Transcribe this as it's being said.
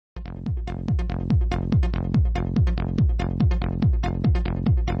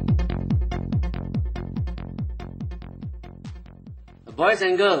Boys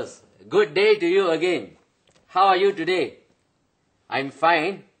and girls, good day to you again. How are you today? I'm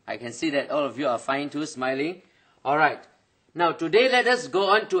fine. I can see that all of you are fine too, smiling. Alright, now today let us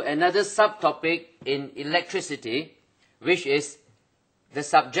go on to another subtopic in electricity, which is the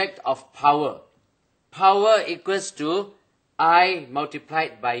subject of power. Power equals to I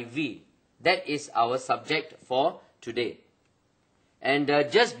multiplied by V. That is our subject for today. And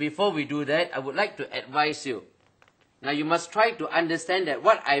just before we do that, I would like to advise you. Now you must try to understand that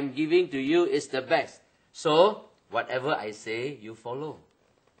what I am giving to you is the best. So, whatever I say, you follow.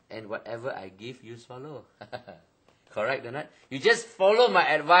 And whatever I give, you swallow. Correct or not? You just follow my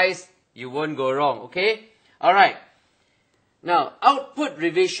advice, you won't go wrong, okay? Alright. Now, output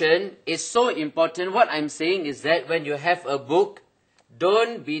revision is so important. What I'm saying is that when you have a book,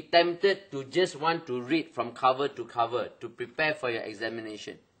 don't be tempted to just want to read from cover to cover to prepare for your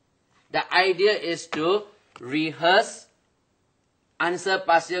examination. The idea is to rehearse, answer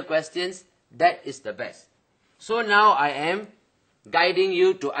past year questions. That is the best. So now I am guiding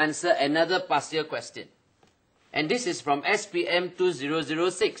you to answer another past year question. And this is from SPM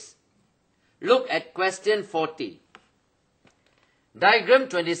 2006. Look at question 40. Diagram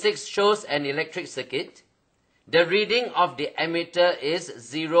 26 shows an electric circuit. The reading of the ammeter is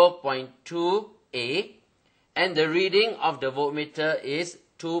 0.2A and the reading of the voltmeter is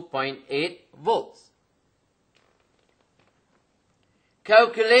 2.8 volts.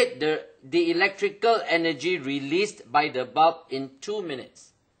 Calculate the electrical energy released by the bulb in 2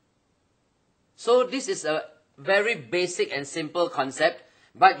 minutes. So this is a very basic and simple concept,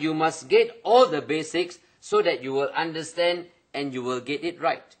 but you must get all the basics so that you will understand and you will get it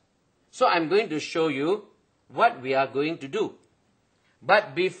right. So I'm going to show you what we are going to do.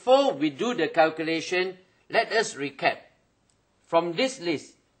 But before we do the calculation, let us recap. From this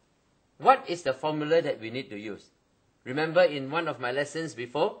list, what is the formula that we need to use? Remember in one of my lessons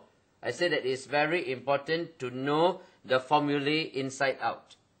before, I said that it's very important to know the formulae inside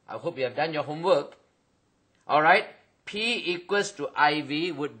out. I hope you have done your homework. Alright, P equals to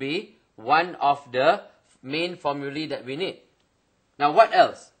IV would be one of the main formulae that we need. Now what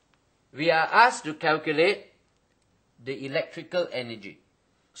else? We are asked to calculate the electrical energy.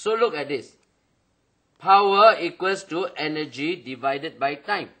 So look at this. Power equals to energy divided by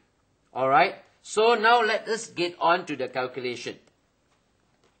time. Alright, so now let us get on to the calculation.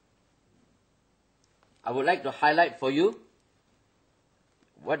 I would like to highlight for you.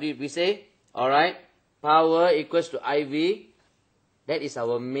 What did we say? Alright, power equals to IV. That is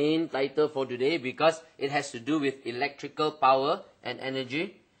our main title for today because it has to do with electrical power and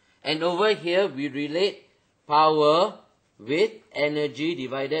energy. And over here we relate power with energy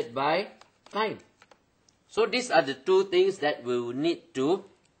divided by time. So these are the two things that we will need to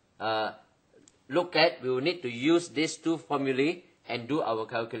look at. We will need to use these two formulae and do our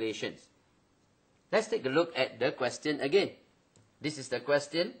calculations. Let's take a look at the question again. This is the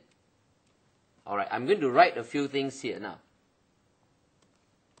question. Alright, I'm going to write a few things here now.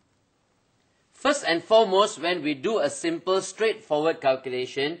 First and foremost, when we do a simple, straightforward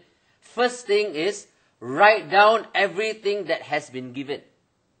calculation, first thing is write down everything that has been given.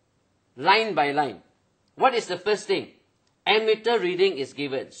 Line by line. What is the first thing? Ammeter reading is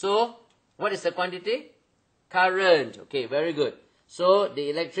given. So, what is the quantity? Current. Okay, very good. So, the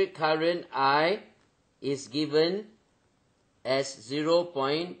electric current I is given as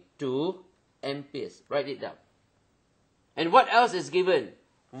 0.2 amperes. Write it down. And what else is given?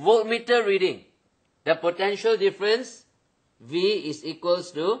 Voltmeter reading. The potential difference V is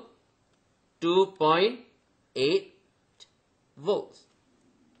equals to 2.8 volts.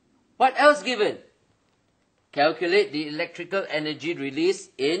 What else given? Calculate the electrical energy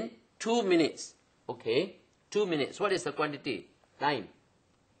released in 2 minutes. Okay, 2 minutes. What is the quantity? Time.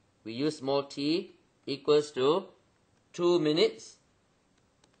 We use small t equals to 2 minutes.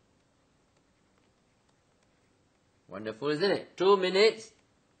 Wonderful, isn't it? 2 minutes.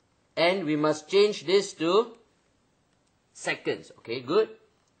 And we must change this to seconds. Okay, good.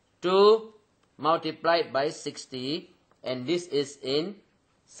 2 multiplied by 60. And this is in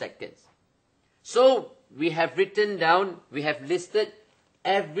seconds. So, we have written down, we have listed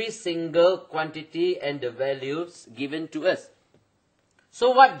every single quantity and the values given to us.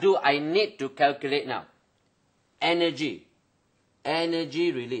 So, what do I need to calculate now? Energy.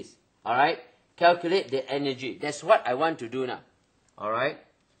 Energy release. Alright? Calculate the energy. That's what I want to do now. Alright?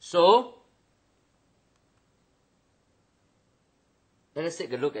 So, let us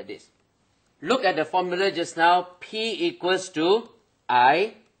take a look at this. Look at the formula just now. P equals to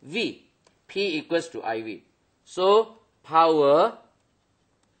I V. P equals to IV. So, power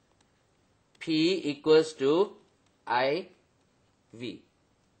P equals to IV.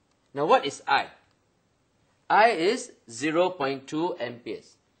 Now, what is I? I is 0.2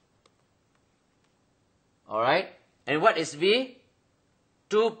 amperes. Alright? And what is V?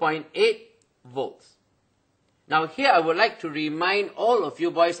 2.8 volts. Now, here I would like to remind all of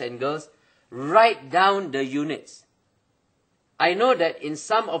you boys and girls, write down the units. I know that in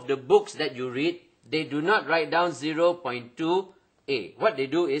some of the books that you read, they do not write down 0.2A. What they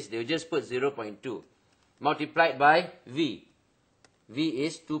do is they just put 0.2 multiplied by V. V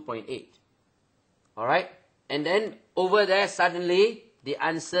is 2.8. Alright? And then over there, suddenly, the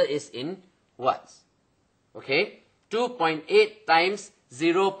answer is in watts. Okay? 2.8 times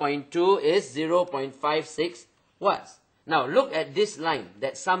 0.2 is 0.56 watts. Now, look at this line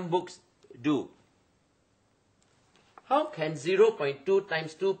that some books do. How can 0.2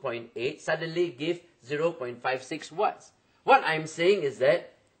 times 2.8 suddenly give 0.56 watts? What I'm saying is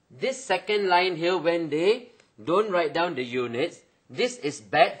that this second line here, when they don't write down the units, this is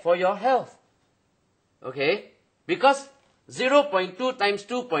bad for your health. Okay? Because 0.2 times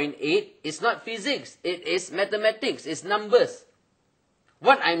 2.8 is not physics. It is mathematics. It's numbers.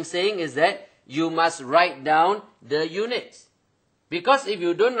 What I'm saying is that you must write down the units. Because if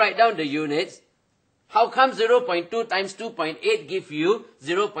you don't write down the units, how come 0.2 times 2.8 give you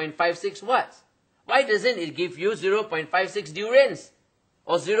 0.56 watts? Why doesn't it give you 0.56 Durance?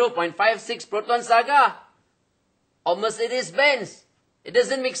 Or 0.56 Proton Saga? Or Mercedes-Benz? It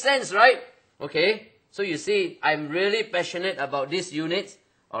doesn't make sense, right? Okay, so you see, I'm really passionate about these units.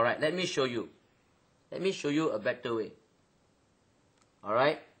 Alright, let me show you. Let me show you a better way.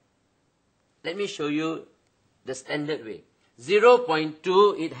 Alright? Let me show you the standard way.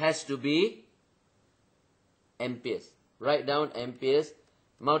 0.2, it has to be amperes. Write down amperes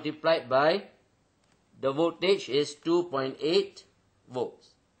multiplied by the voltage is 2.8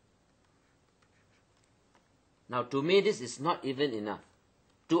 volts. Now, to me, this is not even enough.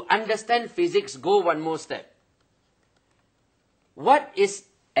 To understand physics, go one more step. What is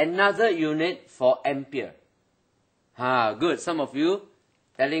another unit for ampere? Good. Some of you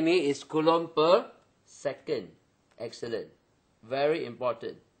telling me it's coulomb per second. Excellent. Very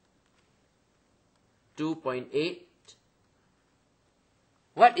important. 2.8.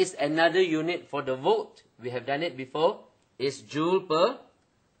 What is another unit for the volt? We have done it before. It's joule per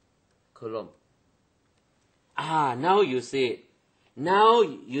coulomb. Now you see it. Now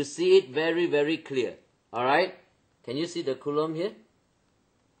you see it very, very clear. Alright? Can you see the coulomb here?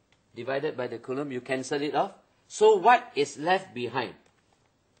 Divided by the coulomb, you cancel it off. So what is left behind?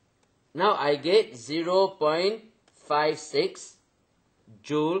 Now I get 0.56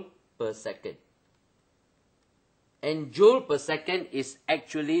 joule per second. And joule per second is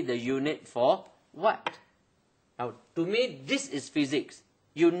actually the unit for watt. Now, to me, this is physics.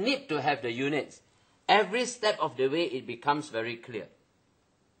 You need to have the units. Every step of the way, it becomes very clear.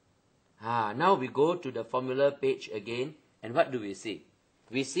 Now we go to the formula page again. And what do we see?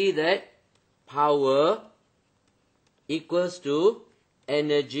 We see that power equals to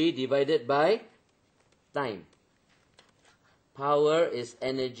energy divided by time. Power is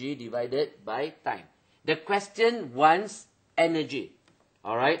energy divided by time. The question wants energy.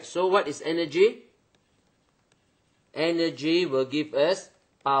 Alright, so what is energy? Energy will give us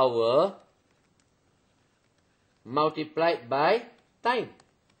power multiplied by time.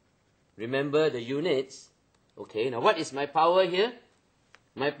 Remember the units. Okay, now what is my power here?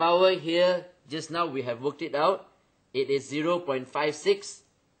 My power here, just now we have worked it out. It is 0.56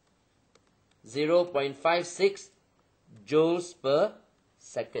 joules per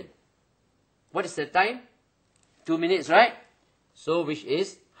second. What is the time? 2 minutes, right? So, which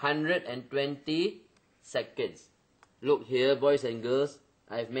is 120 seconds. Look here, boys and girls.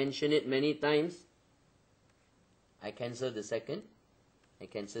 I've mentioned it many times. I cancel the second. I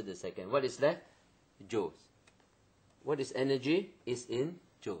cancel the second. What is that? Joules. What is energy? Is in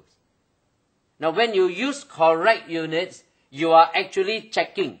joules. Now, when you use correct units, you are actually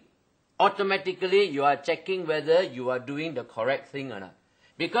checking. Automatically, you are checking whether you are doing the correct thing or not.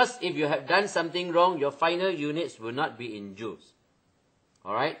 Because if you have done something wrong, your final units will not be in joules.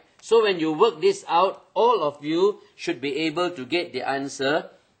 Alright? So when you work this out, all of you should be able to get the answer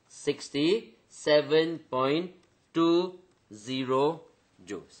 67.20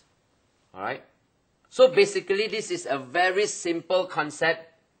 joules. Alright? So basically, this is a very simple concept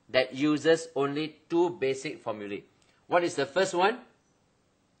that uses only two basic formulae. What is the first one?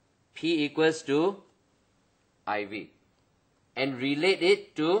 P equals to IV. And relate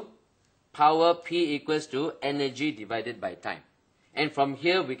it to power P equals to energy divided by time. And from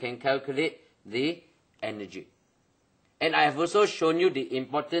here, we can calculate the energy. And I have also shown you the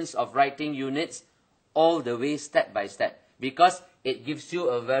importance of writing units all the way step by step, because it gives you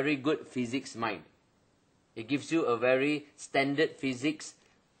a very good physics mind. It gives you a very standard physics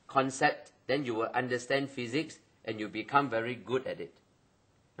concept. Then you will understand physics and you become very good at it.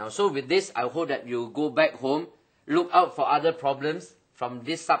 Now, so with this, I hope that you go back home, look out for other problems from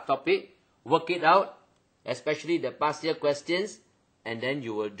this subtopic, work it out, especially the past year questions, and then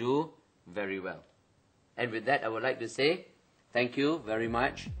you will do very well. And with that, I would like to say thank you very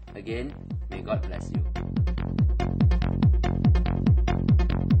much. Again, may God bless you.